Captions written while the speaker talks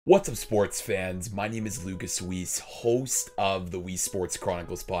What's up, sports fans? My name is Lucas Weiss, host of the Weiss Sports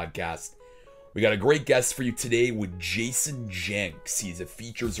Chronicles podcast. We got a great guest for you today with Jason Jenks. He's a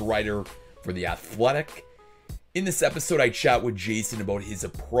features writer for The Athletic. In this episode, I chat with Jason about his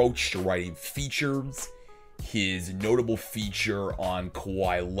approach to writing features, his notable feature on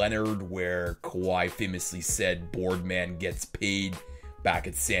Kawhi Leonard, where Kawhi famously said Boardman gets paid back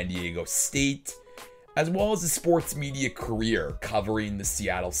at San Diego State, as well as his sports media career covering the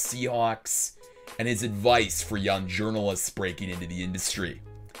Seattle Seahawks and his advice for young journalists breaking into the industry.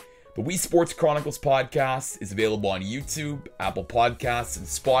 The Weiss Sports Chronicles podcast is available on YouTube, Apple Podcasts, and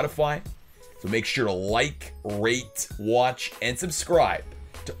Spotify, so make sure to like, rate, watch, and subscribe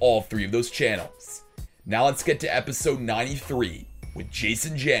to all three of those channels. Now let's get to episode 93 with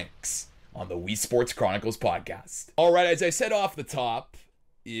Jason Jenks on the Weiss Sports Chronicles podcast. All right, as I said off the top,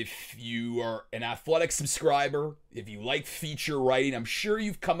 if you are an Athletic subscriber, if you like feature writing, I'm sure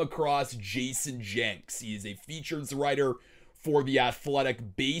you've come across Jason Jenks. He is a features writer for The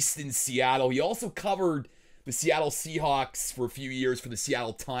Athletic based in Seattle. He also covered the Seattle Seahawks for a few years for the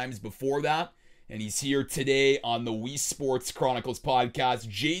Seattle Times before that. And he's here today on the Weiss Sports Chronicles podcast.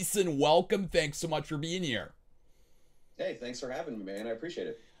 Jason, welcome. Thanks so much for being here. Hey, thanks for having me, man. I appreciate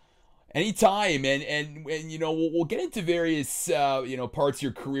it. Anytime, and you know, we'll get into various parts of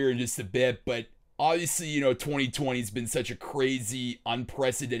your career in just a bit, but obviously, 2020 has been such a crazy,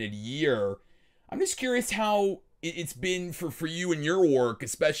 unprecedented year. I'm just curious how it's been for you and your work,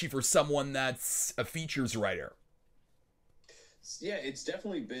 especially for someone that's a features writer. Yeah, it's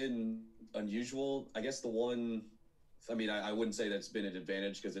definitely been unusual. I guess I wouldn't say that's been an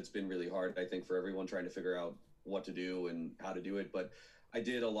advantage because it's been really hard, I think, for everyone trying to figure out what to do and how to do it, but I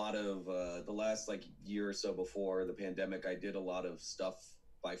did a lot of the last year or so before the pandemic. I did a lot of stuff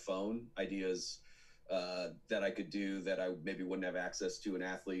by phone, ideas that I could do that I maybe wouldn't have access to an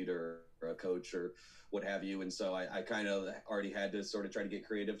athlete or a coach or what have you. And so I kind of already had to sort of try to get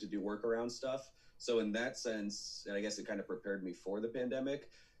creative to do workaround stuff. So in that sense, and I guess it kind of prepared me for the pandemic.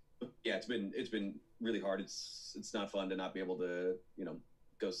 Yeah, it's been really hard. It's not fun to not be able to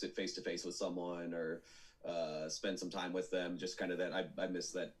go sit face to face with someone or spend some time with them. Just kind of that I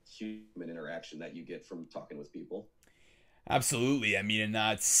miss that human interaction that you get from talking with people. Absolutely. I mean, and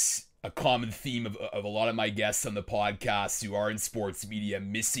that's a common theme of a lot of my guests on the podcast who are in sports media,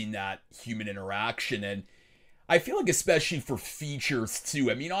 missing that human interaction. And I feel like especially for features too,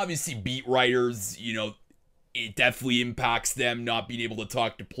 I mean, obviously beat writers, it definitely impacts them not being able to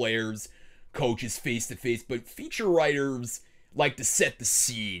talk to players, coaches face to face, but feature writers like to set the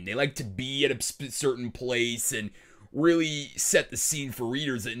scene. They like to be at a certain place and really set the scene for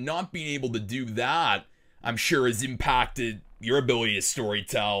readers, and not being able to do that, I'm sure, has impacted your ability to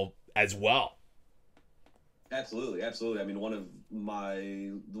storytell as well. Absolutely. I mean, the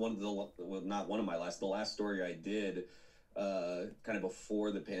last story I did kind of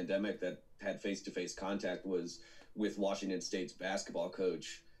before the pandemic that had face-to-face contact was with Washington State's basketball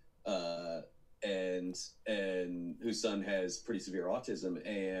coach, and whose son has pretty severe autism,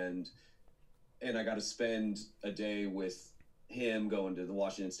 and I got to spend a day with him going to the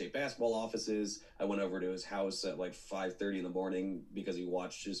Washington State basketball offices. I went over to his house at 5:30 in the morning because he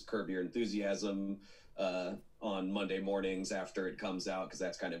watched his Curb Your Enthusiasm on Monday mornings after it comes out, because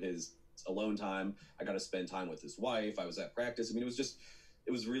that's kind of his alone time. I got to spend time with his wife. I was at practice. I mean,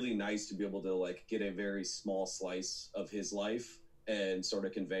 it was really nice to be able to get a very small slice of his life and sort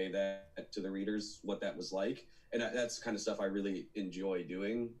of convey that to the readers, what that was like. And that's kind of stuff I really enjoy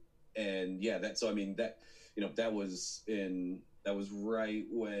doing. And yeah, that was right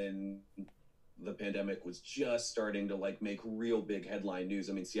when the pandemic was just starting to make real big headline news.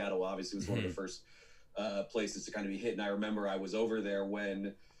 I mean, Seattle obviously was one of the first places to kind of be hit. And I remember I was over there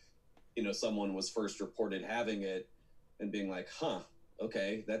when, someone was first reported having it and being like,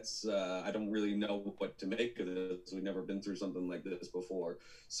 okay, that's I don't really know what to make of this. We've never been through something like this before.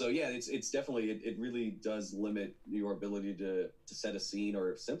 So yeah, it's definitely, it really does limit your ability to set a scene,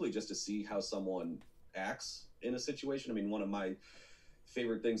 or simply just to see how someone acts in a situation. I mean, one of my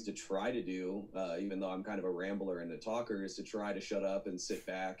favorite things to try to do, even though I'm kind of a rambler and a talker, is to try to shut up and sit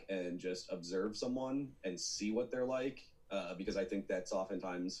back and just observe someone and see what they're like, because I think that's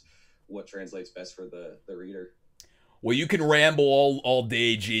oftentimes what translates best for the reader. Well, you can ramble all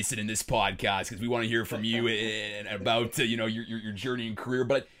day, Jason, in this podcast, because we want to hear from you and about your journey and career.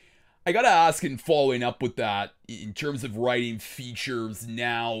 But I got to ask, and following up with that, in terms of writing features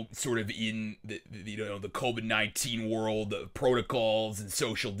now, sort of in the COVID-19 world, the protocols and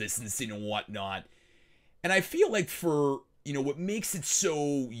social distancing and whatnot. And I feel like for what makes it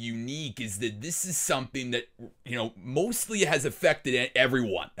so unique is that this is something that, mostly has affected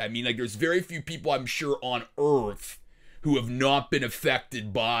everyone. I mean, like, there's very few people, I'm sure, on Earth who have not been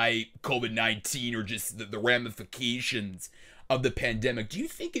affected by COVID-19 or just the ramifications of the pandemic. Do you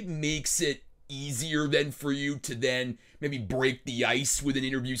think it makes it easier then for you to then maybe break the ice with an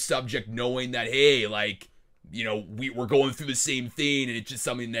interview subject, knowing that, hey, like, we're going through the same thing and it's just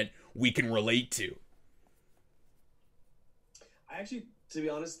something that we can relate to? I actually, to be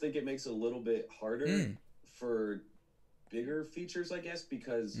honest, think it makes it a little bit harder for bigger features, I guess,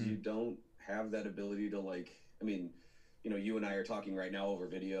 because you don't have that ability to, like, I mean, you and I are talking right now over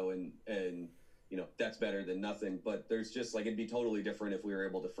video, and that's better than nothing. But there's just, like, it'd be totally different if we were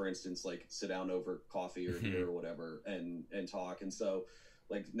able to, for instance, like, sit down over coffee or beer or whatever and talk. And so,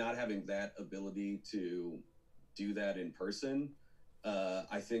 like, not having that ability to do that in person,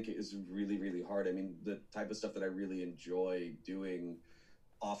 I think is really, really hard. I mean, the type of stuff that I really enjoy doing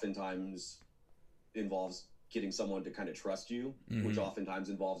oftentimes involves getting someone to kind of trust you, which oftentimes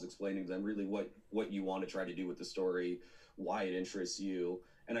involves explaining to them really what you want to try to do with the story, why it interests you.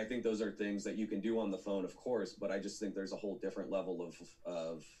 And I think those are things that you can do on the phone, of course, but I just think there's a whole different level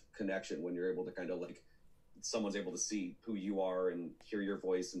of connection when you're able to kind of, like, someone's able to see who you are and hear your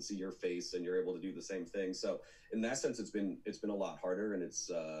voice and see your face, and you're able to do the same thing. So in that sense, it's been a lot harder, and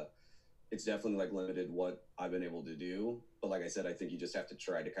it's definitely, like, limited what I've been able to do. But like I said, I think you just have to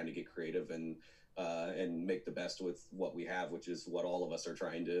try to kind of get creative and make the best with what we have, which is what all of us are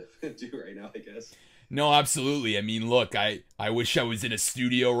trying to do right now, I guess. No, absolutely. I mean, look, I wish I was in a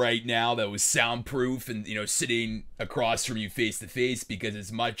studio right now that was soundproof and, sitting across from you face to face, because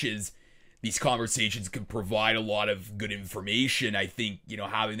as much as these conversations can provide a lot of good information, I think,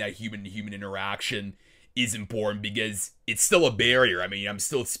 having that human-to-human interaction is important, because it's still a barrier. I mean, I'm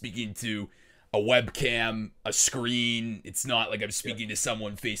still speaking to a webcam, a screen. It's not like I'm speaking to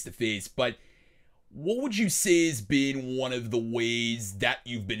someone face to face. But what would you say has been one of the ways that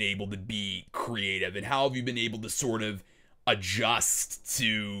you've been able to be creative, and how have you been able to sort of adjust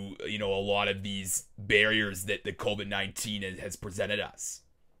to, a lot of these barriers that the COVID-19 has presented us?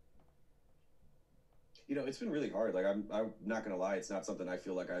 It's been really hard. Like, I'm not gonna lie, it's not something I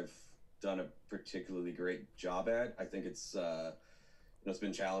feel like I've done a particularly great job at. I think it's it's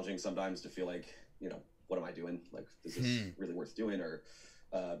been challenging sometimes to feel like, what am I doing? Like, is this really worth doing? Or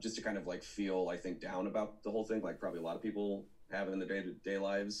just to kind of, like, feel, I think, down about the whole thing, like probably a lot of people have in their day-to-day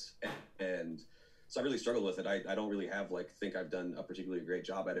lives. And so I really struggled with it. I don't really think I've done a particularly great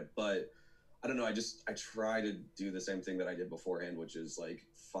job at it, but I don't know. I try to do the same thing that I did beforehand, which is, like,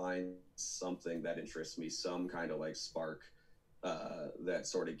 find something that interests me, some kind of, like, spark that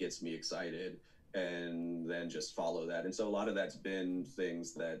sort of gets me excited, and then just follow that. And so a lot of that's been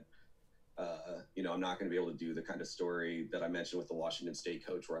things that, I'm not going to be able to do the kind of story that I mentioned with the Washington State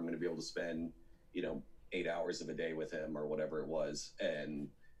coach, where I'm going to be able to spend, 8 hours of a day with him or whatever it was, and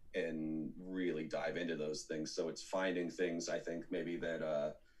really dive into those things. So it's finding things, I think, maybe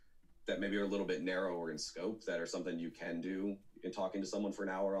that maybe are a little bit narrower in scope, that are something you can do in talking to someone for an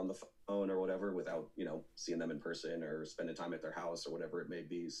hour on the phone or whatever, without, seeing them in person or spending time at their house or whatever it may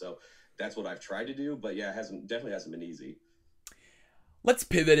be. So that's what I've tried to do, but yeah, definitely hasn't been easy. Let's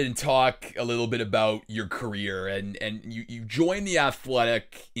pivot and talk a little bit about your career. And you joined The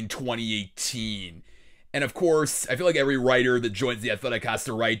Athletic in 2018. And of course, I feel like every writer that joins The Athletic has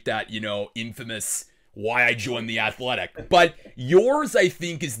to write that, infamous why I joined The Athletic. But yours, I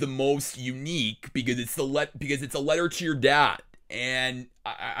think, is the most unique, because it's a letter to your dad. And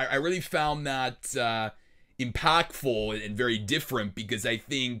I really found that impactful and very different, because I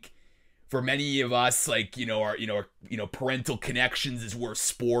think for many of us, like, our parental connections is where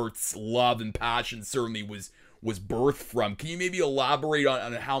sports love and passion certainly was birthed from. Can you maybe elaborate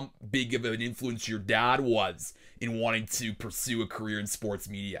on how big of an influence your dad was in wanting to pursue a career in sports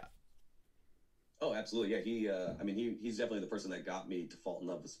media? Oh, absolutely. Yeah, he's definitely the person that got me to fall in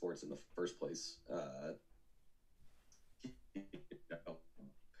love with sports in the first place.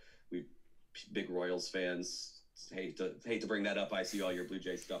 We big Royals fans. Hate to bring that up. I see all your Blue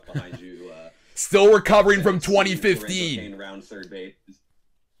Jay stuff behind you. Still recovering from 2015. Round third base.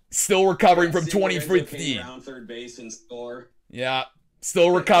 Still recovering from 2015. Round third base and score. Yeah, still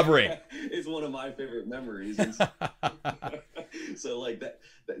recovering. It's one of my favorite memories. So, like, that,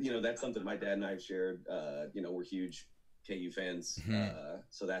 that's something my dad and I have shared. We're huge KU fans,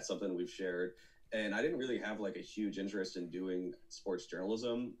 so that's something we've shared. And I didn't really have, like, a huge interest in doing sports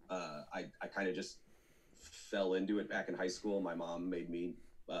journalism. I kind of just fell into it back in high school. My mom made me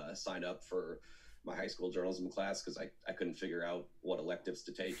sign up for my high school journalism class, because I couldn't figure out what electives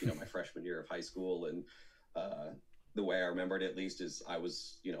to take, my freshman year of high school. And the way I remembered it, at least, is I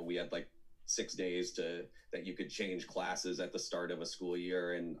was, we had like 6 days that you could change classes at the start of a school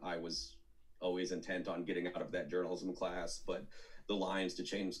year. And I was always intent on getting out of that journalism class, but the lines to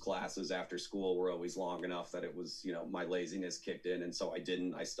change classes after school were always long enough that it was, my laziness kicked in. And so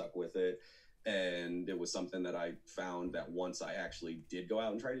I stuck with it. And it was something that I found that once I actually did go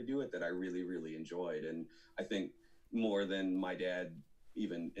out and try to do it, that I really, really enjoyed. And I think more than my dad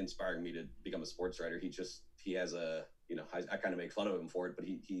even inspiring me to become a sports writer, he has I kind of make fun of him for it, but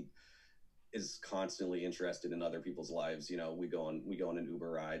he is constantly interested in other people's lives. We go on an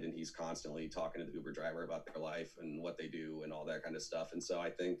Uber ride, and he's constantly talking to the Uber driver about their life and what they do and all that kind of stuff. And so I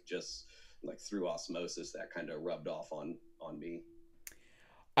think just like through osmosis, that kind of rubbed off on me.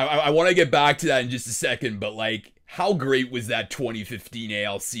 I want to get back to that in just a second, but like, how great was that 2015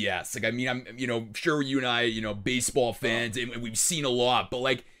 ALCS? Like, I mean, I'm sure you and I, baseball fans, and we've seen a lot, but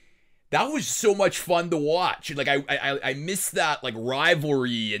like, that was so much fun to watch. And like, I miss that like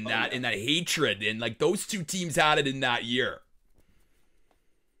rivalry and that and that hatred, and like those two teams had it in that year.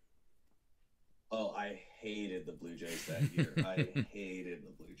 Oh, I hated the Blue Jays that year. I hated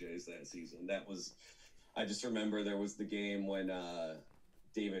the Blue Jays that season. I just remember there was the game when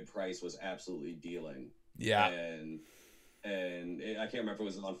David Price was absolutely dealing. Yeah. And I can't remember if it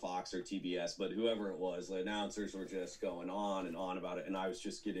was on Fox or TBS, but whoever it was, the announcers were just going on and on about it. And I was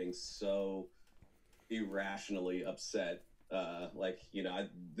just getting so irrationally upset.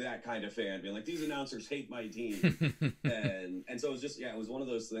 That kind of fan being like, these announcers hate my team. and so it was just, it was one of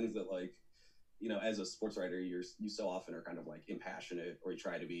those things that like, as a sports writer, you so often are kind of like impassionate, or you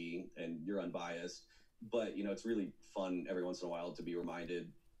try to be, and you're unbiased. But, it's really fun every once in a while to be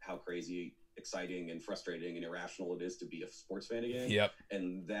reminded how crazy, exciting, and frustrating and irrational it is to be a sports fan again. Yep.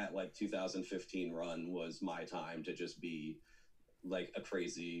 And that like 2015 run was my time to just be like a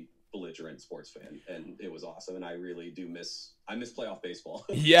crazy, belligerent sports fan. And it was awesome. And I really do miss playoff baseball.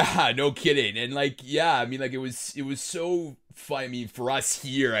 Yeah, no kidding. And like, yeah, I mean, like it was so fun. I mean, for us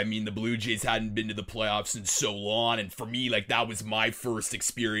here, I mean, the Blue Jays hadn't been to the playoffs in so long. And for me, like that was my first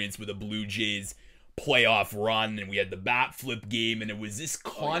experience with a Blue Jays playoff run, and we had the bat flip game, and it was this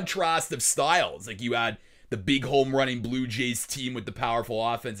contrast of styles. Like you had the big home running Blue Jays team with the powerful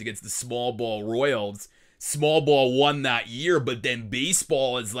offense against the small ball Royals. Small ball won that year, but then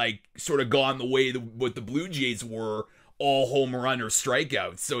baseball has like sort of gone the way what the Blue Jays were, all home run or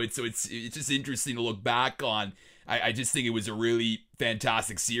strikeouts. So it's just interesting to look back on. I just think it was a really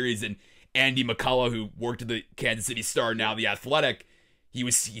fantastic series. And Andy McCullough, who worked at the Kansas City Star, now the Athletic, he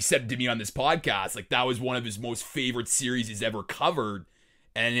said to me on this podcast, like that was one of his most favorite series he's ever covered,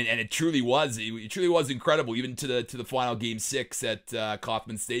 and it truly was. It truly was incredible, even to the final Game 6 at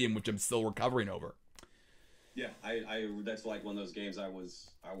Kauffman Stadium, which I'm still recovering over. Yeah, I that's like one of those games. I was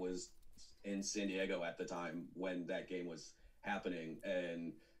in San Diego at the time when that game was happening,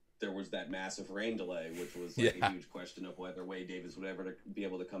 and there was that massive rain delay, which was like a huge question of whether Wade Davis would ever be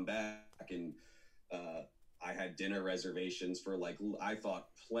able to come back. And I had dinner reservations for like, I thought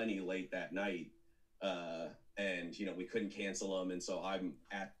plenty late that night. And, we couldn't cancel them. And so I'm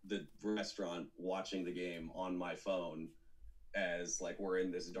at the restaurant watching the game on my phone as like, we're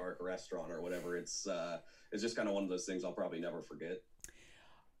in this dark restaurant or whatever. It's just kind of one of those things I'll probably never forget.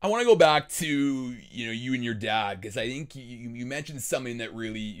 I want to go back to, you and your dad, because I think you mentioned something that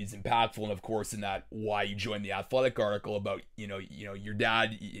really is impactful, and of course in that why you joined the Athletic article about, your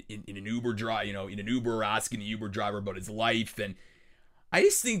dad in an Uber drive, in an Uber, asking the Uber driver about his life. And I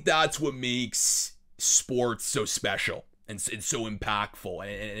just think that's what makes sports so special and so impactful.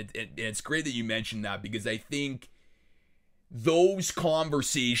 And it's great that you mentioned that, because I think those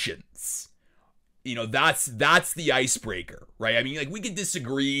conversations, that's the icebreaker, right? I mean, like, we could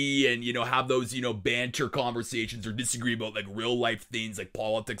disagree and, have those, banter conversations, or disagree about like real life things like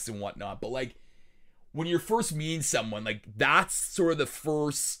politics and whatnot. But like, when you're first meeting someone, like that's sort of the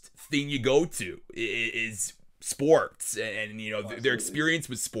first thing you go to is sports and their experience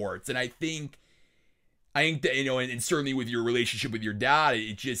with sports. And I think that, and certainly with your relationship with your dad,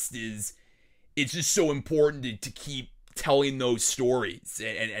 it's just so important to keep telling those stories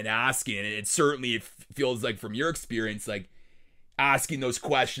and asking. And it certainly, it feels like from your experience, like asking those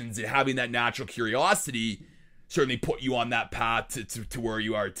questions and having that natural curiosity certainly put you on that path to where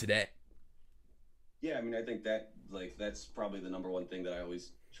you are today. Yeah, I mean, I think that like that's probably the number one thing that I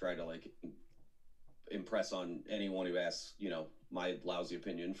always try to like impress on anyone who asks, my lousy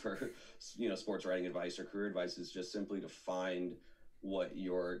opinion for, sports writing advice or career advice, is just simply to find what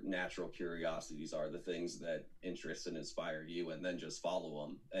your natural curiosities are, the things that interest and inspire you, and then just follow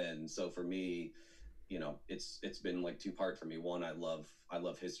them. And so for me, it's been like two-part for me. One, I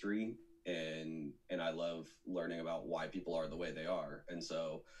love history, and I love learning about why people are the way they are. And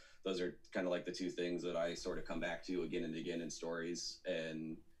so those are kind of like the two things that I sort of come back to again and again in stories,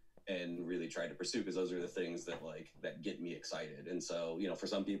 and really try to pursue, because those are the things that that get me excited. And so, for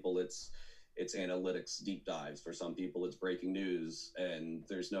some people it's analytics deep dives, for some people it's breaking news, and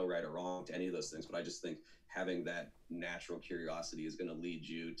there's no right or wrong to any of those things. But I just think having that natural curiosity is going to lead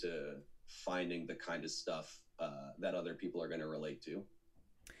you to finding the kind of stuff that other people are going to relate to.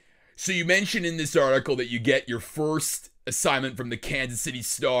 So you mentioned in this article that you get your first assignment from the Kansas City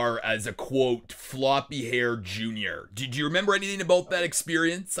Star as a, quote, floppy hair junior. Did you remember anything about that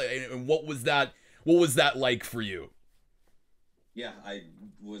experience? And what was that like for you? Yeah,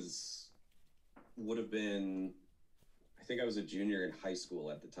 would have been, I think I was a junior in high school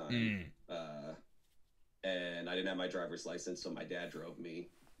at the time. And I didn't have my driver's license, so my dad drove me.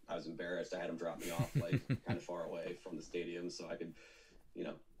 I was embarrassed. I had him drop me off kind of far away from the stadium so I could,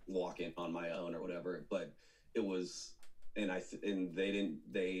 walk in on my own or whatever. But it was, and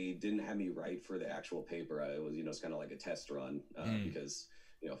they didn't have me write for the actual paper. It was, it's kind of like a test run because,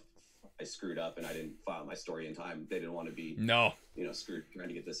 I screwed up and I didn't file my story in time. They didn't want to be screwed trying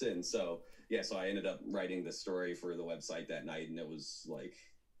to get this in. So so I ended up writing the story for the website that night, and it was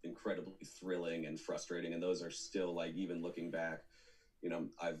incredibly thrilling and frustrating. And those are still even looking back,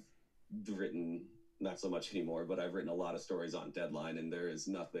 I've written, not so much anymore, but I've written a lot of stories on deadline, and there is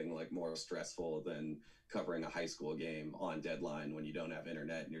nothing more stressful than covering a high school game on deadline when you don't have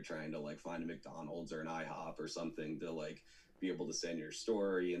internet and you're trying to find a McDonald's or an IHOP or something to be able to send your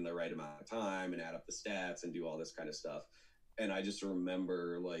story in the right amount of time and add up the stats and do all this kind of stuff. And I just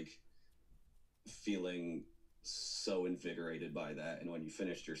remember feeling so invigorated by that. And when you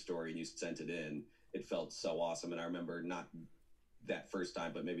finished your story and you sent it in, it felt so awesome. And I remember not that first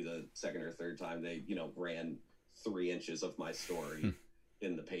time, but maybe the second or third time they, ran 3 inches of my story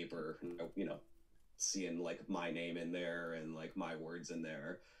in the paper, seeing my name in there and my words in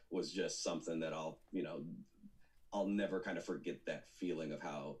there was just something that I'll never kind of forget that feeling of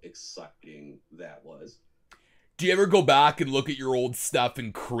how exciting that was. Do you ever go back and look at your old stuff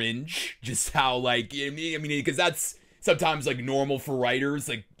and cringe? Just how I mean, because that's sometimes normal for writers,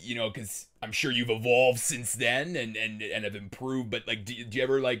 because I'm sure you've evolved since then and have improved. But do you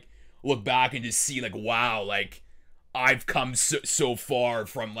ever look back and just see wow, I've come so far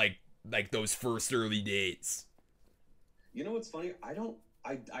from those first early days? What's funny?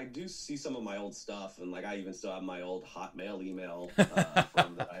 I do see some of my old stuff, and I even still have my old Hotmail email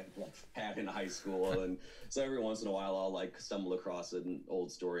from that I had in high school, and so every once in a while I'll stumble across an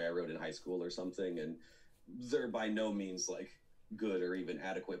old story I wrote in high school or something, and they're by no means good or even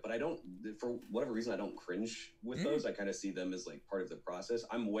adequate, but I don't, for whatever reason, I don't cringe with those. I kind of see them as part of the process.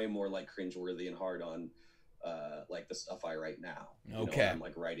 I'm way more cringeworthy and hard on the stuff I write now. Okay. I'm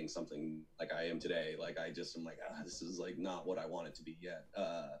writing something I am today. I just am this is not what I want it to be yet.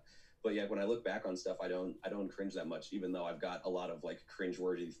 But yeah, when I look back on stuff, I don't cringe that much, even though I've got a lot of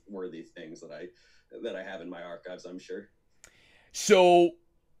cringe-worthy things that I have in my archives, I'm sure. So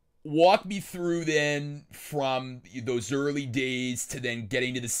walk me through then from those early days to then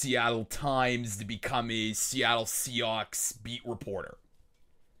getting to the Seattle Times to become a Seattle Seahawks beat reporter.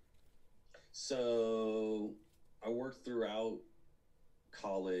 So I worked throughout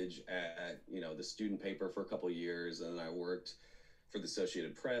college at the student paper for a couple of years, and then I worked for the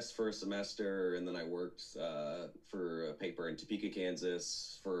Associated Press for a semester, and then I worked for a paper in Topeka,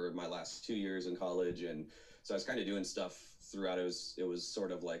 Kansas for my last 2 years in college. And so I was kind of doing stuff throughout. It was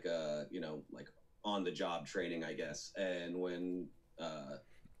sort of on the job training, I guess. And when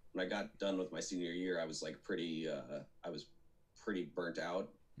I got done with my senior year, I was pretty burnt out.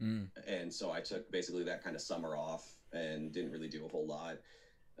 And so I took basically that kind of summer off and didn't really do a whole lot,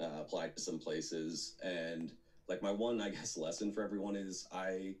 applied to some places. And my one, I guess, lesson for everyone is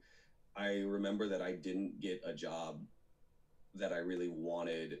I remember that I didn't get a job that I really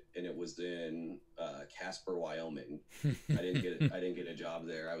wanted, and it was in Casper, Wyoming. I didn't get a job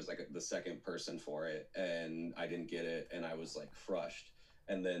there. I was the second person for it, and I didn't get it, and I was crushed.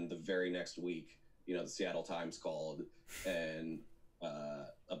 And then the very next week, the Seattle Times called and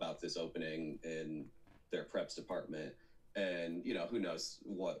about this opening in their preps department, and who knows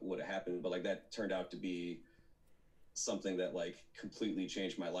what would have happened, but that turned out to be something that completely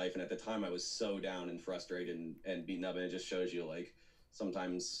changed my life. And at the time I was so down and frustrated and beaten up, and it just shows you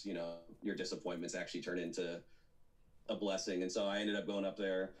sometimes your disappointments actually turn into a blessing. And so I ended up going up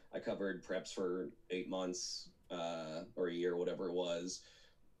there. I covered preps for 8 months or a year, whatever it was.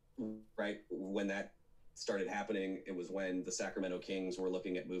 Right when that started happening, it was when the Sacramento Kings were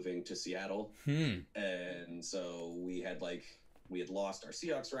looking at moving to Seattle. And so we had we had lost our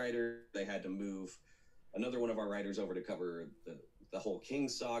Seahawks writer. They had to move another one of our writers over to cover the whole King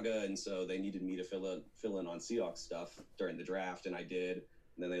saga, and so they needed me to fill in on Seahawks stuff during the draft, and I did.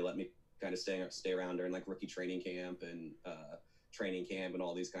 And then they let me kind of stay around during like rookie training camp and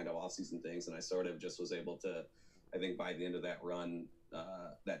all these kind of off-season things, and I sort of just was able to, I think by the end of that run,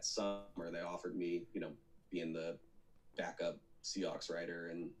 that summer, they offered me, being the backup Seahawks writer,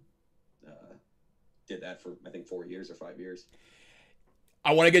 and did that for I think 4 years or 5 years.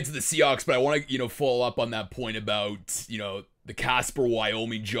 I want to get to the Seahawks, but I want to, follow up on that point about, the Casper,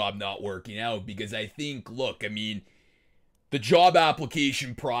 Wyoming job not working out, because I think, look, I mean, the job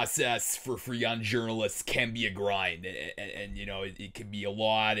application process for young journalists can be a grind, and it can be a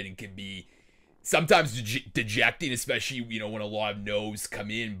lot, and it can be sometimes dejecting, especially, when a lot of no's come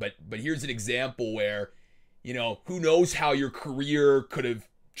in. But here's an example where, who knows how your career could have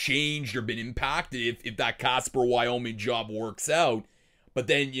changed or been impacted if that Casper, Wyoming job works out. But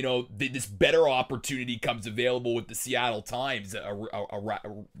then, this better opportunity comes available with the Seattle Times, a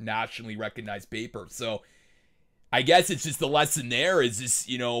nationally recognized paper. So I guess it's just the lesson there is just,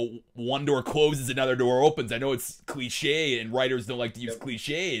 one door closes, another door opens. I know it's cliche and writers don't like to use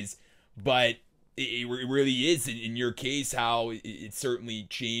cliches, but it really is in your case how it certainly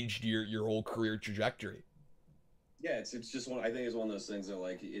changed your whole career trajectory. Yeah, it's just I think it's one of those things that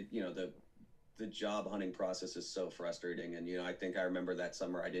like, the job hunting process is so frustrating. And, I think I remember that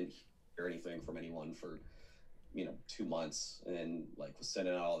summer I didn't hear anything from anyone for, 2 months, and like was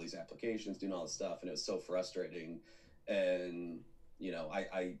sending out all these applications, doing all this stuff. And it was so frustrating. And,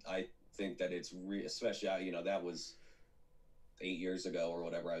 I think that it's especially, that was 8 years ago or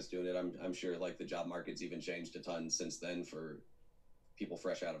whatever I was doing it. I'm sure like the job market's even changed a ton since then for people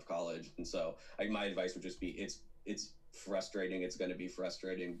fresh out of college. And so my advice would just be, it's frustrating. It's going to be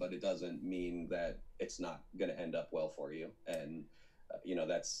frustrating, but it doesn't mean that it's not going to end up well for you. And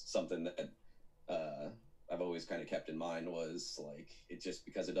that's something that I've always kind of kept in mind, was like, it just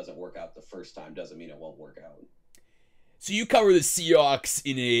because it doesn't work out the first time doesn't mean it won't work out. So you cover the Seahawks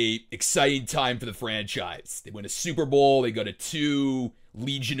in a exciting time for the franchise. They win a Super Bowl, they go to 2,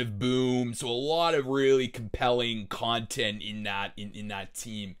 Legion of Boom, so a lot of really compelling content in that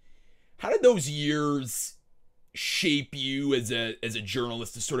team. How did those years shape you as a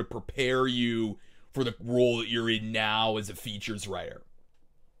journalist to sort of prepare you for the role that you're in now as a features writer?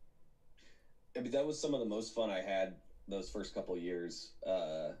 I mean, that was some of the most fun I had those first couple of years.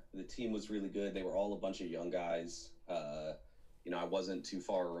 The team was really good. They were all a bunch of young guys. I wasn't too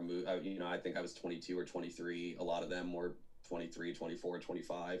far removed. I think I was 22 or 23. A lot of them were 23, 24,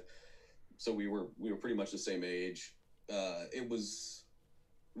 25. So we were pretty much the same age. It was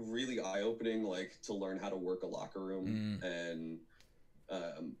really eye-opening, like, to learn how to work a locker room and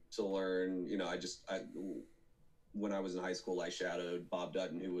to learn, when I was in high school, I shadowed Bob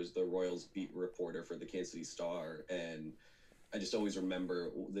Dutton, who was the Royals beat reporter for the Kansas City Star. And I just always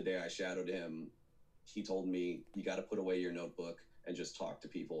remember the day I shadowed him, he told me, you got to put away your notebook and just talk to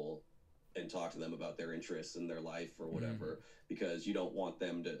people and talk to them about their interests and their life or whatever, because you don't want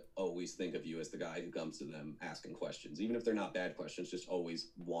them to always think of you as the guy who comes to them asking questions, even if they're not bad questions, just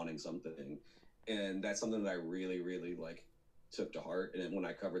always wanting something. And that's something that I really, really like took to heart. And when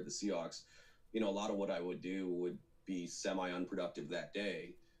I covered the Seahawks, a lot of what I would do would be semi-unproductive that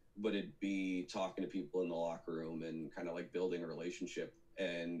day, but it'd be talking to people in the locker room and kind of like building a relationship.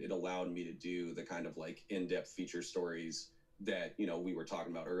 And it allowed me to do the kind of like in-depth feature stories that, we were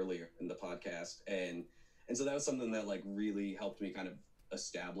talking about earlier in the podcast. And so that was something that like really helped me kind of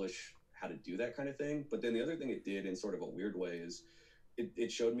establish how to do that kind of thing. But then the other thing it did in sort of a weird way is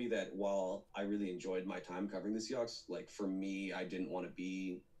it showed me that while I really enjoyed my time covering the Seahawks, like for me, I didn't want to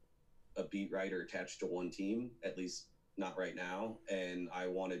be a beat writer attached to one team, at least not right now. And I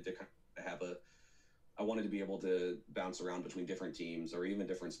wanted to kind of I wanted to be able to bounce around between different teams or even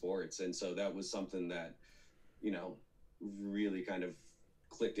different sports. And so that was something that, really kind of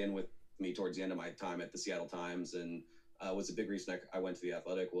clicked in with me towards the end of my time at the Seattle Times. And was a big reason I went to the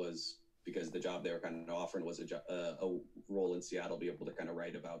Athletic, was because the job they were kind of offering was a role in Seattle, be able to kind of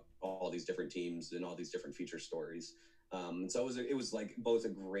write about all these different teams and all these different feature stories. And so it was like both a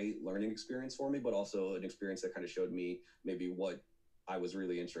great learning experience for me, but also an experience that kind of showed me maybe what I was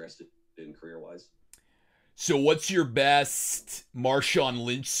really interested in career-wise. So what's your best Marshawn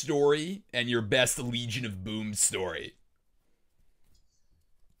Lynch story and your best Legion of Boom story?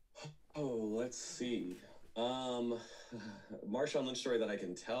 Oh, let's see. Marshawn Lynch story that I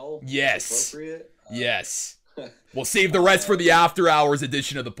can tell. Yes. Appropriate. Yes. We'll save the rest for the after hours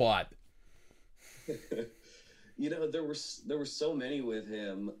edition of the pod. There were so many with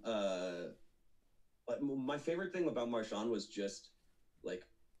him. But my favorite thing about Marshawn was just like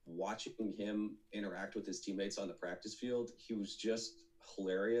watching him interact with his teammates on the practice field. He was just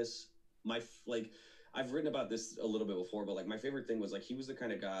hilarious. Like I've written about this a little bit before, but like my favorite thing was like he was the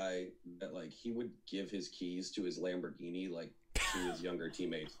kind of guy that like he would give his keys to his Lamborghini like to his younger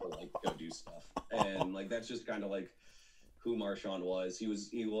teammates to like go do stuff. And like that's just kind of like who Marshawn was. He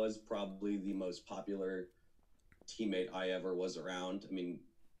was probably the most popular teammate I ever was around. I mean,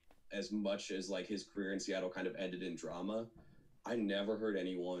 as much as like his career in Seattle kind of ended in drama, I never heard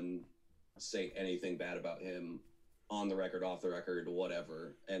anyone say anything bad about him on the record, off the record,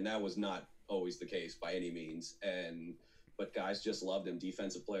 whatever. And that was not always the case by any means. But guys just loved him.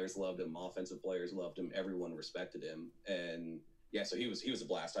 Defensive players loved him. Offensive players loved him. Everyone respected him. And yeah, so he was a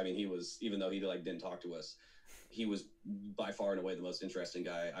blast. I mean, he was, even though he like didn't talk to us, he was by far and away the most interesting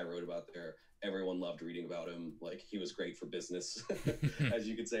guy I wrote about there. Everyone loved reading about him. Like he was great for business, as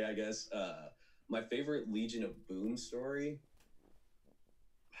you could say, I guess. My favorite Legion of Boom story,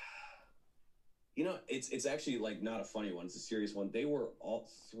 you know, it's actually like not a funny one. It's a serious one. They were all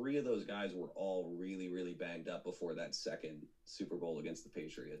three of those guys were all really, really banged up before that second Super Bowl against the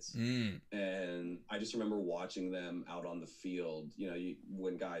Patriots. And I just remember watching them out on the field. You know,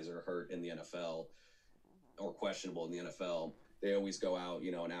 when guys are hurt in the NFL or questionable in the NFL, they always go out,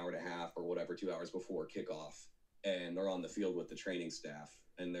 you know, an hour and a half or whatever, 2 hours before kickoff, and they're on the field with the training staff,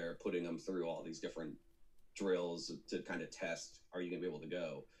 and they're putting them through all these different drills to kind of test, are you going to be able to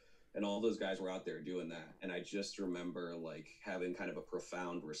go? And all those guys were out there doing that. And I just remember like having kind of a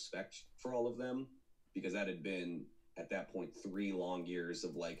profound respect for all of them, because that had been at that point 3 long years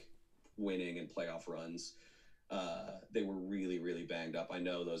of like winning and playoff runs. They were really, really banged up. I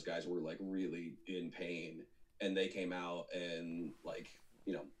know those guys were like really in pain, and they came out and like,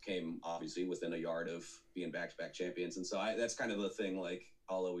 you know, came obviously within a yard of being back-to-back champions. And so that's kind of the thing like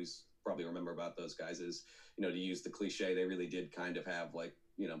I'll always probably remember about those guys is, you know, to use the cliche, they really did kind of have like,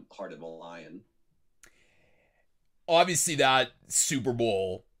 you know, heart of a lion. Obviously that Super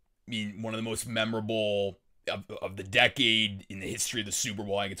Bowl, I mean, one of the most memorable of the decade in the history of the Super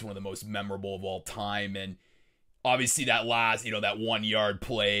Bowl. I think it's one of the most memorable of all time. And obviously that last, you know, that 1 yard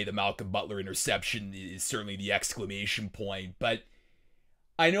play, the Malcolm Butler interception is certainly the exclamation point. But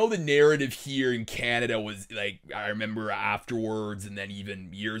I know the narrative here in Canada was like, I remember afterwards and then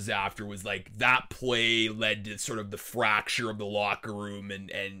even years after was like that play led to sort of the fracture of the locker room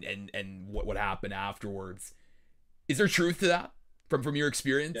and what happened afterwards. Is there truth to that from your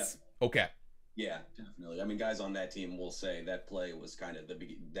experience? Yeah. Okay. Yeah, definitely. I mean, guys on that team will say that play was kind of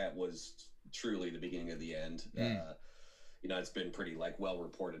that was truly the beginning of the end. You know, it's been pretty like well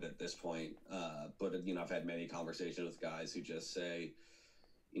reported at this point. But you know, I've had many conversations with guys who just say,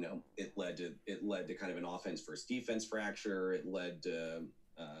 you know, it led to kind of an offense versus defense fracture. It led to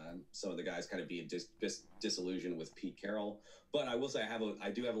some of the guys kind of being disillusioned with Pete Carroll. But I will say I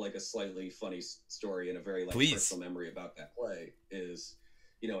do have like a slightly funny story and a very like personal memory about that play. Is,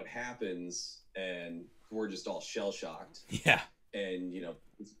 you know, it happens and we're just all shell shocked. Yeah. And you know,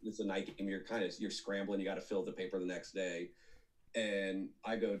 it's a night game. You're scrambling. You got to fill the paper the next day. And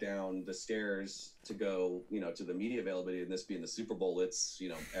I go down the stairs to go, you know, to the media availability, and this being the Super Bowl, it's, you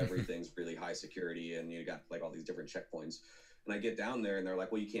know, everything's really high security and you got like all these different checkpoints. And I get down there and they're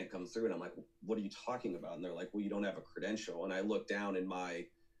like, well, you can't come through. And I'm like, what are you talking about? And they're like, well, you don't have a credential. And I look down in my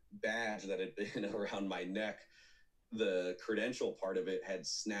badge that had been around my neck. The credential part of it had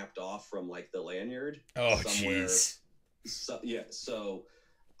snapped off from like the lanyard. Oh, jeez. So, yeah. So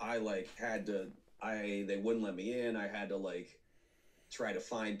I like they wouldn't let me in. I had to like try to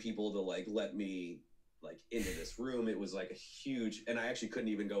find people to like let me like into this room. It was like a huge, and I actually couldn't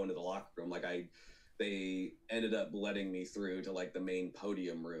even go into the locker room. Like they ended up letting me through to like the main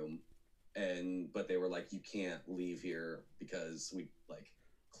podium room, but they were like, you can't leave here because we like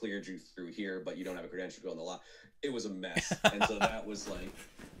cleared you through here, but you don't have a credential to go in the lot. It was a mess. And so that was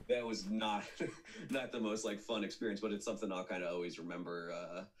not the most like fun experience, but it's something I'll kind of always remember.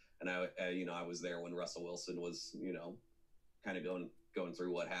 And I was there when Russell Wilson was, you know, kind of going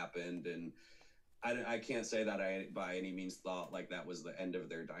through what happened. And I can't say that I by any means thought like that was the end of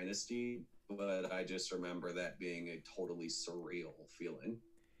their dynasty, but I just remember that being a totally surreal feeling.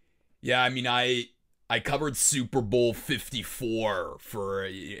 Yeah, I mean, I covered Super Bowl 54 for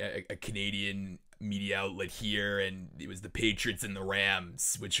a Canadian media outlet here, and it was the Patriots and the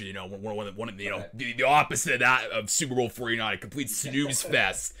Rams, which, you know, one of you know, the opposite of that of Super Bowl 49, a complete snooze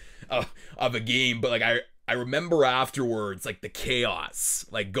fest of a game. But like I remember afterwards, like the chaos,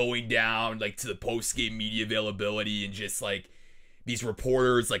 like going down like to the post-game media availability and just like these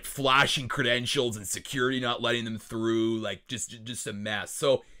reporters like flashing credentials and security not letting them through, like just a mess.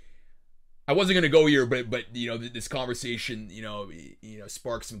 So I wasn't gonna go here, but this conversation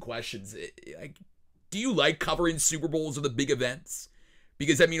sparked some questions. Do you like covering Super Bowls or the big events?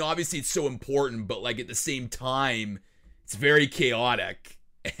 Because I mean, obviously it's so important, but like at the same time, it's very chaotic,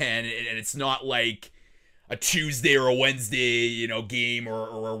 and it's not like a Tuesday or a Wednesday, game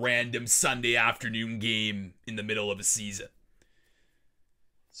or a random Sunday afternoon game in the middle of a season.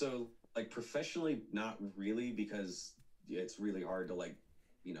 So, like professionally, not really, because it's really hard to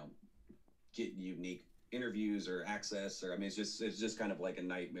you know, get unique interviews or access, or I mean, it's just kind of like a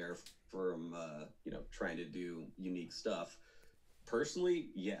nightmare from trying to do unique stuff. Personally,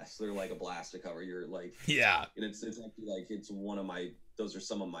 yes, they're like a blast to cover. You're like, Yeah. and it's actually like it's one of my those are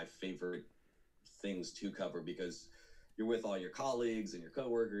some of my favorite things to cover because you're with all your colleagues and your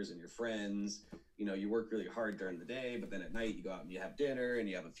coworkers and your friends. You work really hard during the day, but then at night you go out and you have dinner and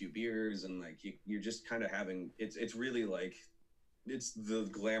you have a few beers and like you're just kind of having it's really like it's the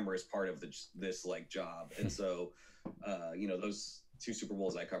glamorous part of this like job. And so those two Super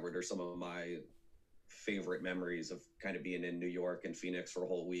Bowls I covered are some of my favorite memories of kind of being in New York and Phoenix for a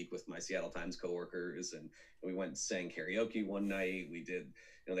whole week with my Seattle Times coworkers. And we went and sang karaoke one night. We did,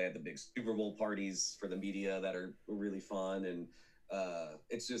 they had the big Super Bowl parties for the media that are really fun. And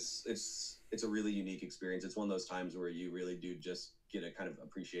it's a really unique experience. It's one of those times where you really do just get to kind of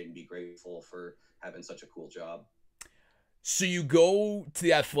appreciate and be grateful for having such a cool job. So you go to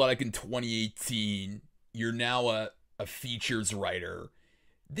the Athletic in 2018. You're now a features writer.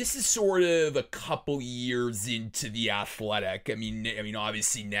 This is sort of a couple years into the Athletic. I mean,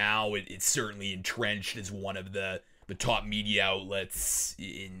 obviously now it's certainly entrenched as one of the top media outlets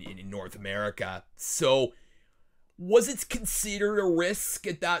in North America. So was it considered a risk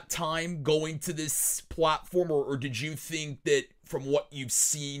at that time going to this platform, or did you think that from what you've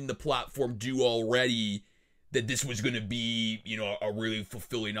seen the platform do already, that this was going to be, a really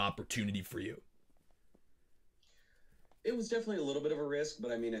fulfilling opportunity for you? It was definitely a little bit of a risk,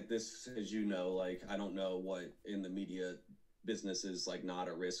 but I mean, at this, as you know, like, I don't know what in the media business is like not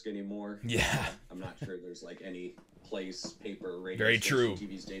a risk anymore. Yeah. I'm not sure there's like any place, paper, radio, very true,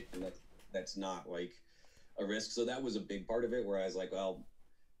 TV station that's not like a risk. So that was a big part of it where I was like, well,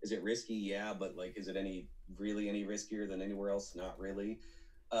 is it risky? Yeah. But like, is it really any riskier than anywhere else? Not really.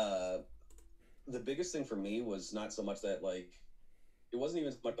 The biggest thing for me was not so much that like, it wasn't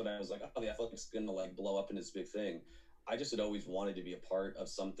even so much that I was like, oh, the Athletic's going to like blow up in this big thing. I just had always wanted to be a part of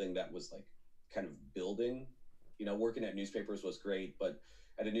something that was like kind of building. Working at newspapers was great, but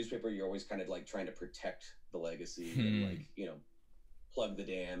at a newspaper, you're always kind of like trying to protect the legacy and like, plug the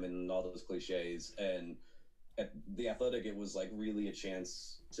dam and all those cliches. And at the Athletic, it was like really a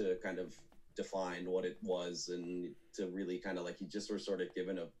chance to kind of define what it was and to really kind of like, you just were sort of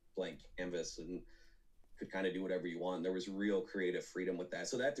given a blank canvas and could kind of do whatever you want. There was real creative freedom with that.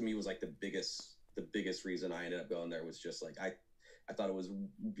 So that to me was like the biggest reason I ended up going there was just like I thought it was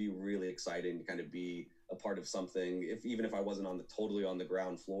be really exciting to kind of be a part of something, even if I wasn't totally on the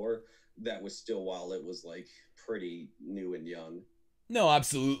ground floor, that was still, while it was like pretty new and young. No,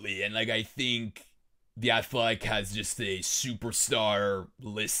 absolutely. And like I think the Athletic has just a superstar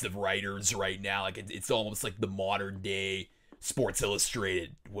list of writers right now. Like it's almost like the modern day Sports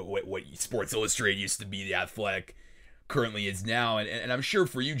Illustrated. What Sports Illustrated used to be, the Athletic currently is now. And I'm sure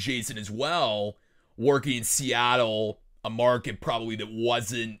for you, Jason, as well, working in Seattle, a market probably that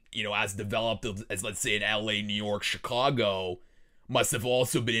wasn't, as developed as, let's say, in LA, New York, Chicago, must have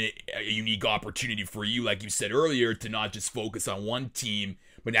also been a unique opportunity for you, like you said earlier, to not just focus on one team,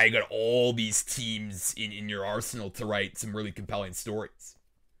 but now you got all these teams in your arsenal to write some really compelling stories.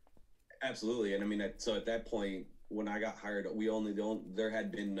 Absolutely. And I mean, so at that point, when I got hired, there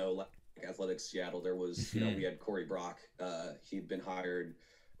had been no like Athletics Seattle. There was, we had Corey Brock. He'd been hired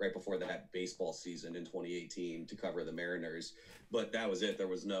right before that baseball season in 2018 to cover the Mariners, but that was it. There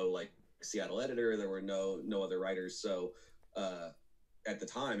was no like Seattle editor. There were no other writers. So at the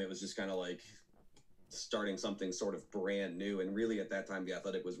time, it was just kind of like starting something sort of brand new. And really, at that time, the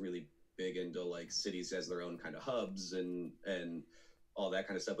Athletic was really big into like cities as their own kind of hubs and all that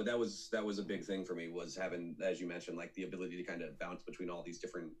kind of stuff. But that was a big thing for me, was having, as you mentioned, like the ability to kind of bounce between all these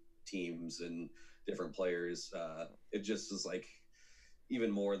different teams and different players. It just is like, even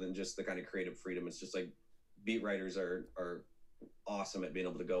more than just the kind of creative freedom. It's just like beat writers are awesome at being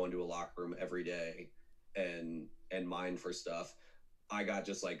able to go into a locker room every day and mine for stuff. I got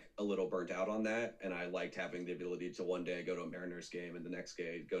just like a little burnt out on that, and I liked having the ability to one day go to a Mariners game and the next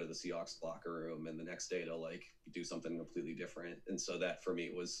day go to the Seahawks locker room and the next day to like do something completely different. And so that for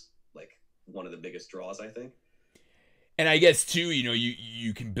me was like one of the biggest draws, I think. And I guess too,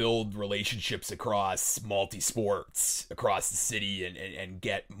 you can build relationships across multi sports across the city and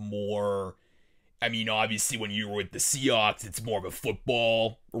get more. I mean, obviously, when you were with the Seahawks, it's more of a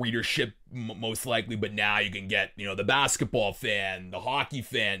football readership, most likely. But now you can get, the basketball fan, the hockey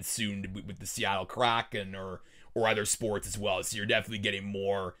fan soon with the Seattle Kraken or other sports as well. So you're definitely getting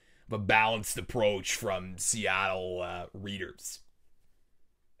more of a balanced approach from Seattle readers.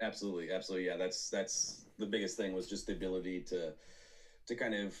 Absolutely, absolutely. Yeah, that's the biggest thing was just the ability to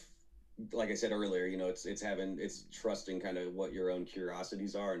kind of, like I said earlier, it's trusting kind of what your own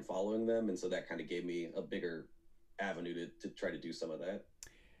curiosities are and following them, and so that kind of gave me a bigger avenue to try to do some of that.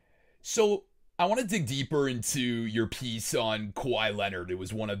 So I want to dig deeper into your piece on Kawhi Leonard. It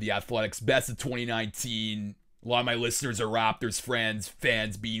was one of the Athletics' best of 2019. A lot of my listeners are Raptors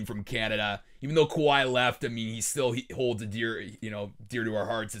fans being from Canada. Even though Kawhi left, I mean, he holds a dear to our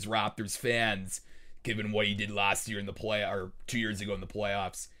hearts as Raptors fans, given what he did last year in the or 2 years ago in the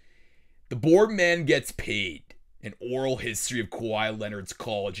playoffs. The board man gets paid. An oral history of Kawhi Leonard's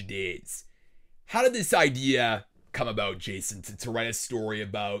college days. How did this idea come about, Jason, to write a story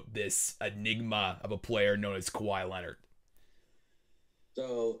about this enigma of a player known as Kawhi Leonard?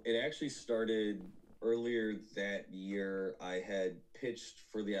 So it actually started earlier that year. I had pitched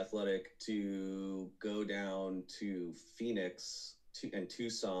for the Athletic to go down to Phoenix and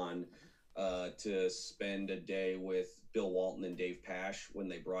Tucson to spend a day with Bill Walton and Dave Pasch when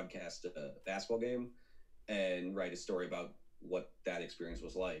they broadcast a basketball game and write a story about what that experience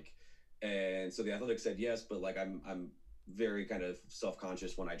was like. And so the Athletic said yes, but like I'm very kind of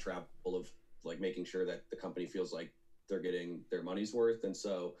self-conscious when I travel of like making sure that the company feels like they're getting their money's worth. And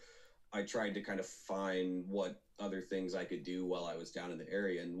so I tried to kind of find what other things I could do while I was down in the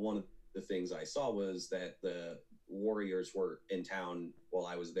area. And one of the things I saw was that the Warriors were in town while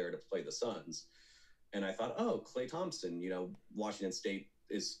I was there to play the Suns. And I thought, oh, Klay Thompson, Washington State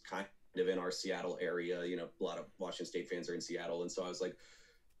is kind of in our Seattle area. A lot of Washington State fans are in Seattle. And so I was like,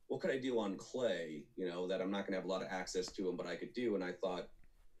 what could I do on Klay, that I'm not going to have a lot of access to him, but I could do. And I thought,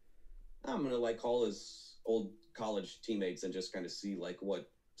 I'm going to call his old college teammates and just kind of see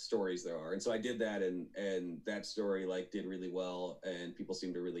what stories there are. And so I did that, and that story did really well, and people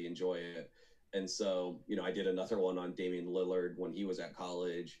seemed to really enjoy it. And so, I did another one on Damian Lillard when he was at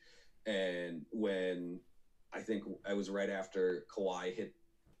college. And when I think I was right after Kawhi hit,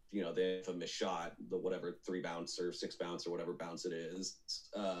 the infamous shot, the whatever 3-bounce or 6-bounce or whatever bounce it is,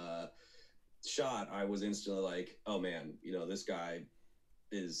 shot, I was instantly like, oh man, this guy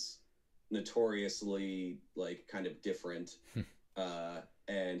is notoriously kind of different.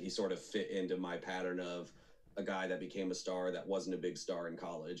 And he sort of fit into my pattern of a guy that became a star that wasn't a big star in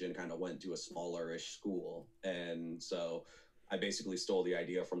college and kind of went to a smaller-ish school. And so I basically stole the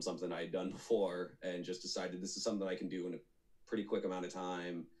idea from something I had done before and just decided this is something I can do in a pretty quick amount of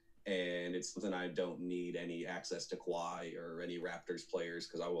time. And it's something I don't need any access to Kawhi or any Raptors players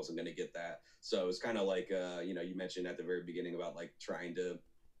because I wasn't going to get that. So it's kind of like, you mentioned at the very beginning about trying to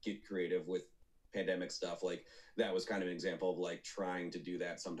get creative with pandemic stuff. That was kind of an example of trying to do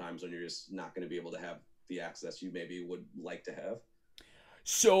that sometimes when you're just not going to be able to have the access you maybe would like to have.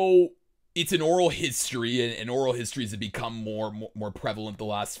 So it's an oral history, and oral histories have become more prevalent the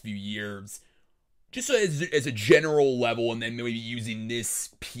last few years. Just as a general level, and then maybe using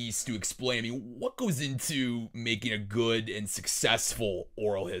this piece to explain, I mean, what goes into making a good and successful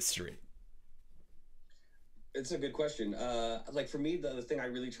oral history? It's a good question. For me, the thing I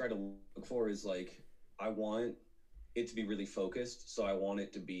really try to look for is I want it to be really focused. So I want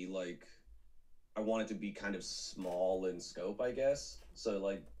it to be kind of small in scope, I guess. So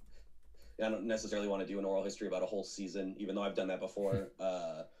I don't necessarily want to do an oral history about a whole season, even though I've done that before.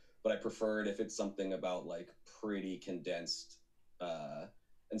 But I prefer it if it's something about pretty condensed,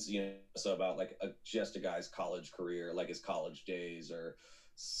 and so about just a guy's college career, his college days, or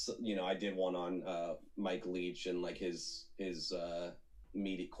I did one on Mike Leach and his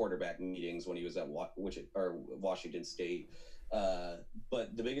quarterback meetings when he was at Washington State.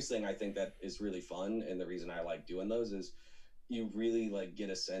 But the biggest thing I think that is really fun, and the reason I like doing those, is you really get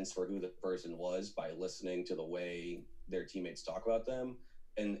a sense for who the person was by listening to the way their teammates talk about them.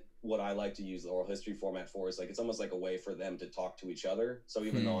 And what I like to use the oral history format for is it's almost like a way for them to talk to each other. So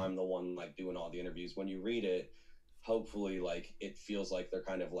even though I'm the one doing all the interviews, when you read it, hopefully it feels like they're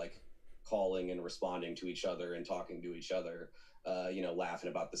kind of calling and responding to each other and talking to each other, laughing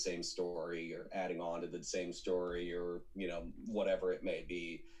about the same story or adding on to the same story, or whatever it may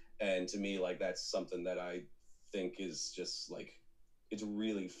be. And to me, that's something that I think is just it's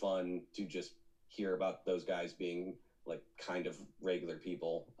really fun to just hear about those guys being kind of regular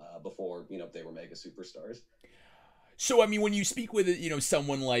people before they were mega superstars. So, I mean, when you speak with,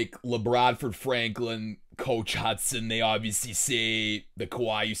 someone like LeBradford Franklin, Coach Hudson, they obviously say, the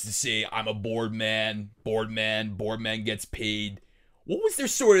Kawhi used to say, I'm a board man gets paid. What was their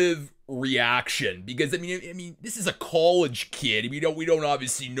sort of reaction? Because, I mean, this is a college kid. We don't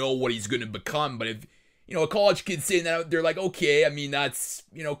obviously know what he's going to become, but if, a college kid saying that, they're like, okay, I mean, that's,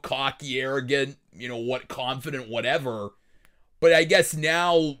 cocky, arrogant, confident, whatever. But I guess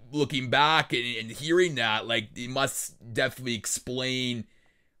now, looking back and hearing that, like, it must definitely explain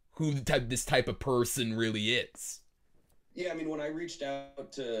who this type of person really is. Yeah, I mean, when I reached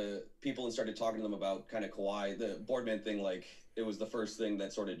out to people and started talking to them about kind of Kawhi, the Boardman thing, like, it was the first thing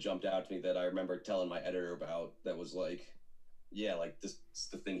that sort of jumped out to me that I remember telling my editor about. That was like, yeah, like this is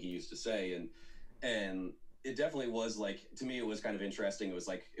the thing he used to say, and it definitely was like, to me, it was kind of interesting. It was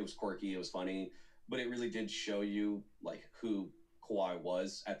like, it was quirky, it was funny, but it really did show you like who Kawhi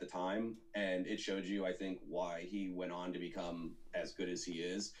was at the time, and it showed you, I think, why he went on to become as good as he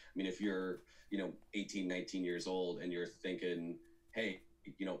is. I mean, if you're 18, 19 years old and you're thinking, hey,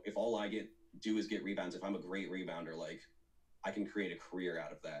 if all I do is get rebounds, if I'm a great rebounder, like I can create a career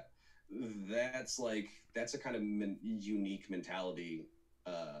out of that. That's a kind of unique mentality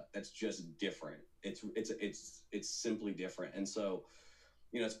that's just different. It's simply different. And so,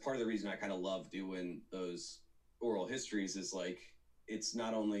 it's part of the reason I kind of love doing those oral histories, is like, it's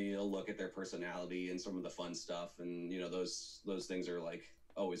not only a look at their personality and some of the fun stuff, and those things are like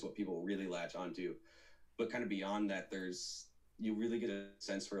always what people really latch onto, but kind of beyond that, you really get a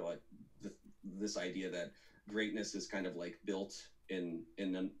sense for like this idea that greatness is kind of like built in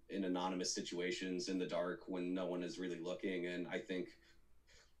anonymous situations in the dark when no one is really looking. And I think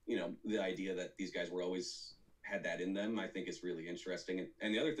the idea that these guys were always had that in them, I think is really interesting.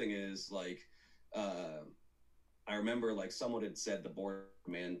 And the other thing is like, I remember like someone had said the board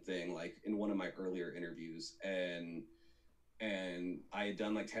man thing like in one of my earlier interviews, and I had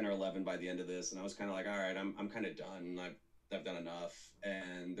done like 10 or 11 by the end of this, and I was kind of like, all right, I'm kind of done. I've done enough.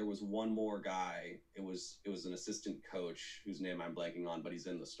 And there was one more guy. It was an assistant coach whose name I'm blanking on, but he's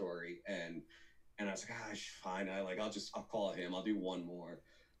in the story. And I was like, gosh, fine. I'll call him. I'll do one more.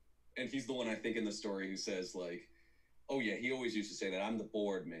 And he's the one I think in the story who says like, oh yeah, he always used to say that I'm the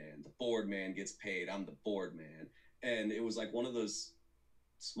board man. The board man gets paid. I'm the board man. And it was like one of those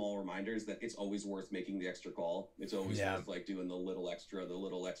small reminders that it's always worth making the extra call. It's always worth like doing the little extra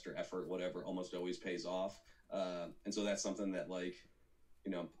effort, whatever, almost always pays off. And so that's something that like,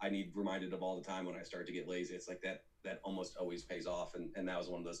 I need reminded of all the time when I start to get lazy. It's like that almost always pays off. And that was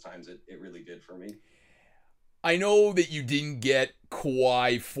one of those times it really did for me. I know that you didn't get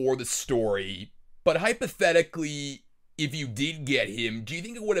Kawhi for the story, but hypothetically, if you did get him, do you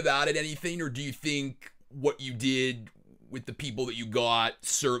think it would have added anything, or do you think what you did with the people that you got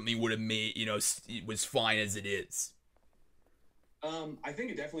certainly would have made, it was fine as it is? I think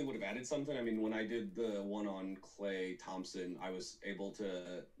it definitely would have added something. I mean, when I did the one on Klay Thompson, I was able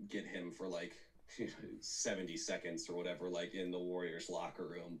to get him for like 70 seconds or whatever, like in the Warriors locker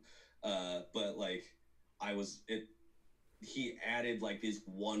room. But like he added like these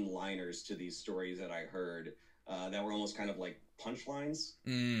one-liners to these stories that I heard that were almost kind of like punchlines.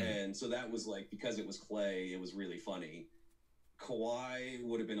 And so that was like, because it was Klay, it was really funny. Kawhi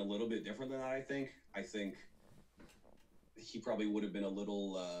would have been a little bit different than that, I think. I think he probably would have been a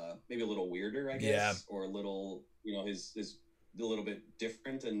little, maybe a little weirder, I guess, or a little, his a little bit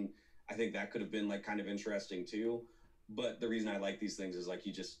different. And I think that could have been like kind of interesting too. But the reason I like these things is like,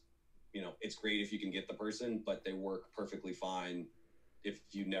 you just, it's great if you can get the person, but they work perfectly fine if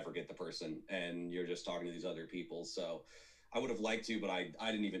you never get the person and you're just talking to these other people. So I would have liked to, but I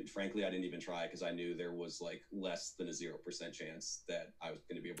didn't even try, because I knew there was like less than a 0% chance that I was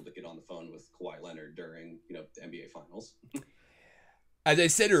going to be able to get on the phone with Kawhi Leonard during, the NBA Finals. As I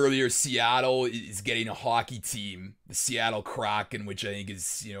said earlier, Seattle is getting a hockey team, the Seattle Kraken, which I think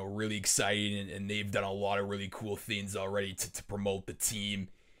is, really exciting, and they've done a lot of really cool things already to promote the team.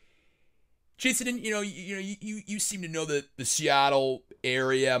 Jason, you seem to know the Seattle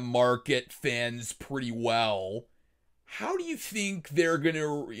area market fans pretty well. How do you think they're gonna,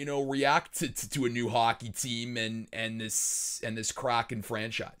 react to a new hockey team and this Kraken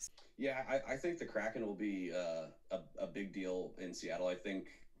franchise? Yeah, I think the Kraken will be a big deal in Seattle. I think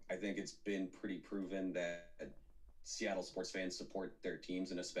it's been pretty proven that Seattle sports fans support their teams,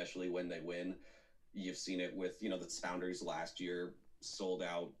 and especially when they win. You've seen it with the Sounders last year sold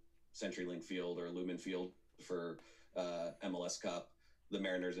out CenturyLink Field or Lumen Field for MLS Cup. The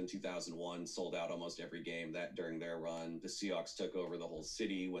Mariners in 2001 sold out almost every game that during their run. The Seahawks took over the whole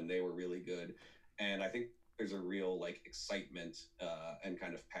city when they were really good. And I think there's a real like excitement and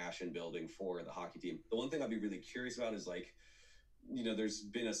kind of passion building for the hockey team. The one thing I'd be really curious about is like, there's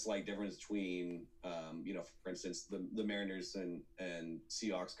been a slight difference between, for instance, the Mariners and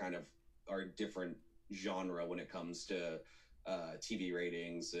Seahawks kind of are a different genre when it comes to TV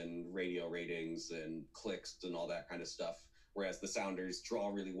ratings and radio ratings and clicks and all that kind of stuff. Whereas the Sounders draw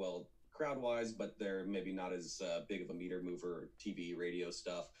really well crowd-wise, but they're maybe not as big of a meter mover, TV, radio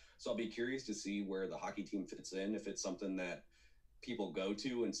stuff. So I'll be curious to see where the hockey team fits in, if it's something that people go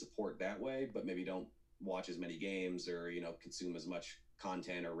to and support that way, but maybe don't watch as many games or, consume as much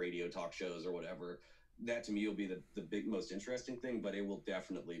content or radio talk shows or whatever. That to me will be the big, most interesting thing, but it will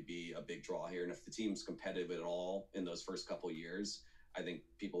definitely be a big draw here. And if the team's competitive at all in those first couple of years, I think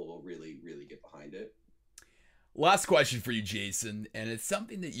people will really, really get behind it. Last question for you, Jason, and it's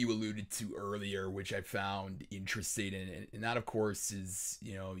something that you alluded to earlier, which I found interesting, and that, of course, is,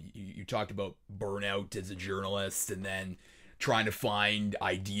 you talked about burnout as a journalist and then trying to find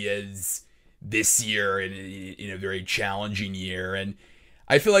ideas this year in a very challenging year. And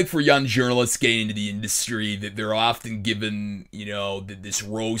I feel like for young journalists getting into the industry, that they're often given, this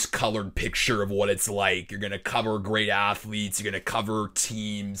rose-colored picture of what it's like. You're going to cover great athletes, you're going to cover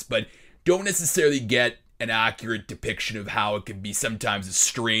teams, but don't necessarily get an accurate depiction of how it can be sometimes a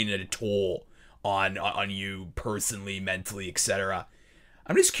strain and a toll on you personally, mentally, etc.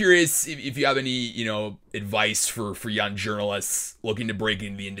 I'm just curious if you have any, advice for young journalists looking to break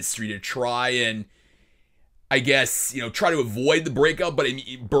into the industry to try and, I guess, try to avoid the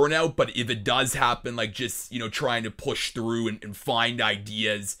burnout, but if it does happen, like just, trying to push through and find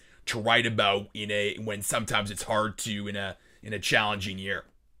ideas to write about when sometimes it's hard to in a challenging year.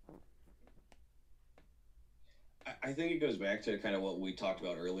 I think it goes back to kind of what we talked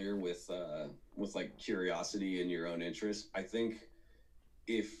about earlier with like curiosity and your own interest. I think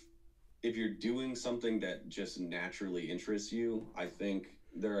if you're doing something that just naturally interests you, I think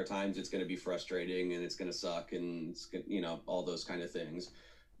there are times it's going to be frustrating and it's going to suck and it's, all those kind of things.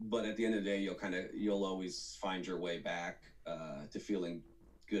 But at the end of the day, you'll always find your way back to feeling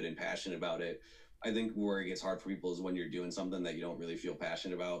good and passionate about it. I think where it gets hard for people is when you're doing something that you don't really feel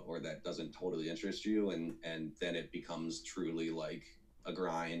passionate about or that doesn't totally interest you, and then it becomes truly like a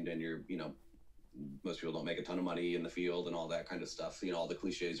grind, and you're, most people don't make a ton of money in the field and all that kind of stuff. All the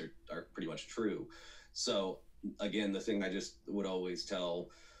cliches are pretty much true. So again, the thing I just would always tell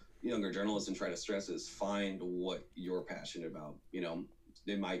younger journalists and try to stress is find what you're passionate about.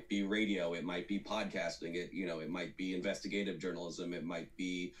 It might be radio, it might be podcasting, it might be investigative journalism, it might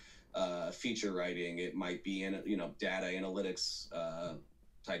be feature writing, it might be data analytics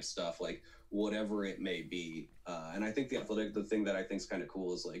type stuff, like whatever it may be. And I think the thing that I think is kind of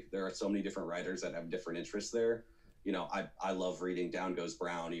cool is like there are so many different writers that have different interests there. I love reading Down Goes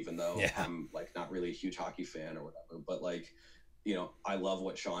Brown, even though I'm like not really a huge hockey fan or whatever, but like, I love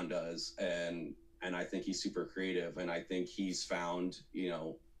what Sean does, and I think he's super creative, and I think he's found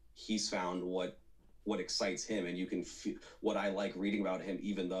what excites him, and you can feel what I like reading about him,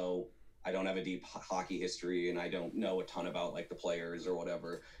 even though I don't have a deep hockey history and I don't know a ton about like the players or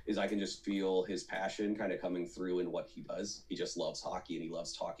whatever, is I can just feel his passion kind of coming through in what he does. He just loves hockey and he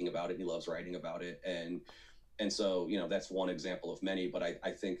loves talking about it and he loves writing about it. And so, that's one example of many, but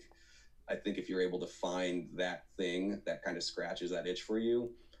I think if you're able to find that thing that kind of scratches that itch for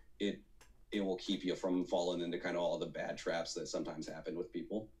you, it will keep you from falling into kind of all the bad traps that sometimes happen with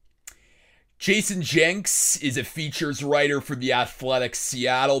people. Jayson Jenks is a features writer for The Athletic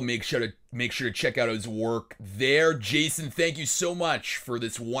Seattle. Make sure to check out his work there. Jason, thank you so much for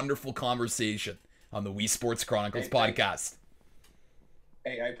this wonderful conversation on the We Sports Chronicles podcast.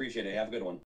 Hey, I appreciate it. Have a good one.